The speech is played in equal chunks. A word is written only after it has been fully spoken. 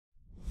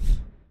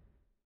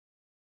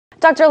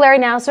Dr. Larry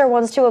Nassar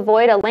wants to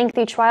avoid a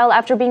lengthy trial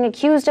after being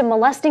accused of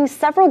molesting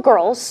several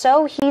girls,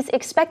 so he's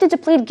expected to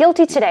plead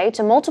guilty today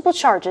to multiple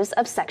charges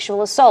of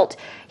sexual assault.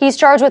 He's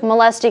charged with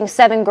molesting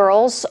 7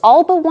 girls,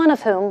 all but one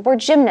of whom were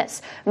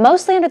gymnasts,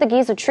 mostly under the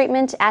guise of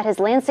treatment at his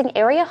Lansing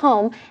area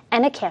home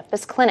and a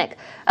campus clinic.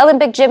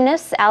 Olympic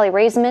gymnasts Allie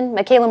Raisman,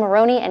 Michaela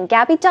Maroney, and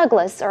Gabby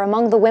Douglas are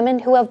among the women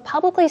who have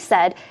publicly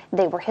said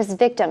they were his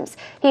victims.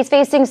 He's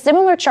facing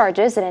similar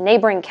charges in a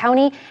neighboring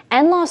county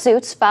and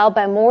lawsuits filed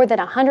by more than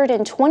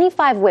 125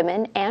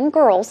 women and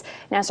girls.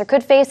 Nassar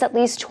could face at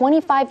least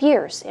 25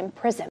 years in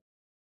prison.